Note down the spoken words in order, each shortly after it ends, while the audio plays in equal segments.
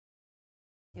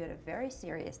You had a very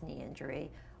serious knee injury.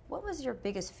 What was your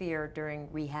biggest fear during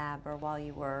rehab or while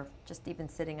you were just even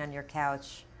sitting on your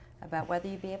couch about whether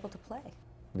you'd be able to play?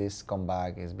 This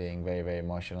comeback is being very, very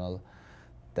emotional.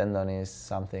 Tendon is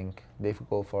something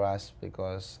difficult for us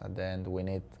because at the end we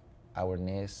need our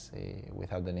knees.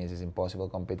 Without the knees it's impossible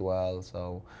to compete well.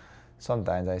 So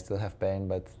sometimes I still have pain,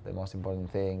 but the most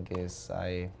important thing is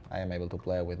I am able to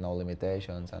play with no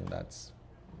limitations, and that's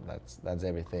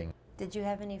everything. Did you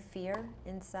have any fear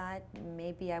inside?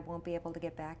 Maybe I won't be able to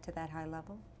get back to that high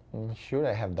level? Sure,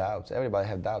 I have doubts. Everybody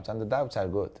have doubts, and the doubts are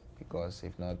good, because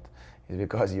if not, it's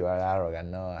because you are arrogant,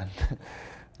 no?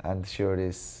 And sure,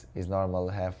 it's normal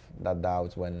to have that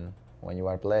doubts when you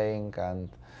are playing, and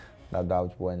that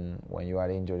doubts when you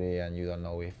are injured and you don't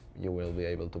know if you will be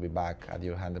able to be back at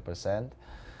your 100%.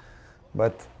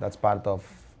 But that's part of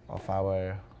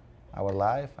our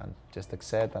life, and just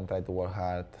accept and try to work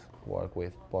hard, work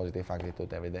with positive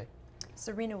attitude every day.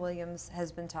 Serena Williams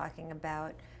has been talking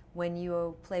about when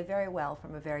you play very well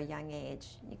from a very young age,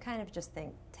 you kind of just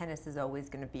think tennis is always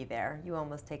going to be there. You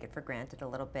almost take it for granted a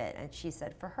little bit. And she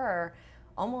said for her,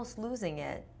 almost losing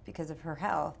it because of her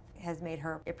health has made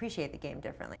her appreciate the game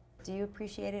differently. Do you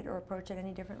appreciate it or approach it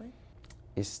any differently?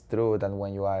 It's true that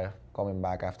when you are coming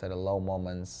back after the low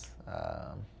moments,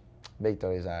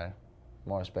 victories are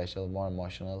more special, more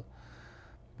emotional.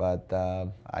 But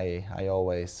I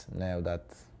always know that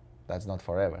that's not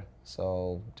forever.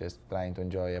 So just trying to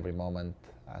enjoy every moment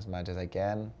as much as I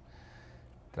can,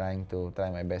 trying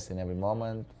my best in every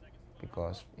moment,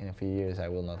 because in a few years I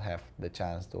will not have the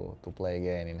chance to play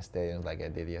again in stadiums like I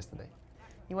did yesterday.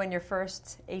 You won your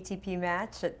first ATP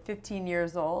match at 15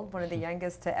 years old, one of the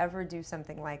youngest to ever do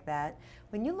something like that.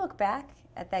 When you look back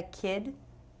at that kid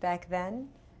back then,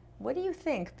 what do you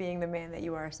think, being the man that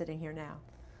you are sitting here now?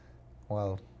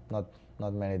 Well,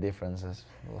 not many differences.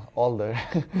 Older.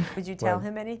 Would you tell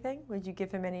him anything? Would you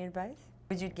give him any advice?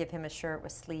 Would you give him a shirt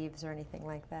with sleeves or anything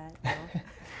like that?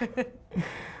 No?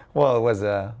 Well, it was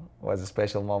a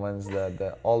special moments.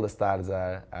 All the starts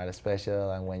are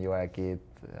special, and when you are a kid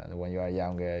and when you are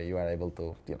younger, you are able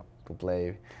to to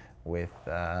play with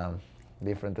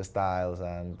different styles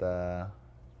and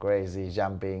crazy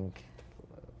jumping,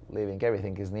 living.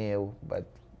 Everything is new, but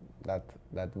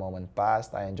that moment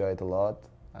passed. I enjoyed it a lot,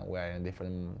 and we are in a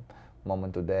different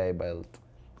moment today, but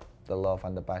the love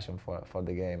and the passion for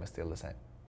the game is still the same.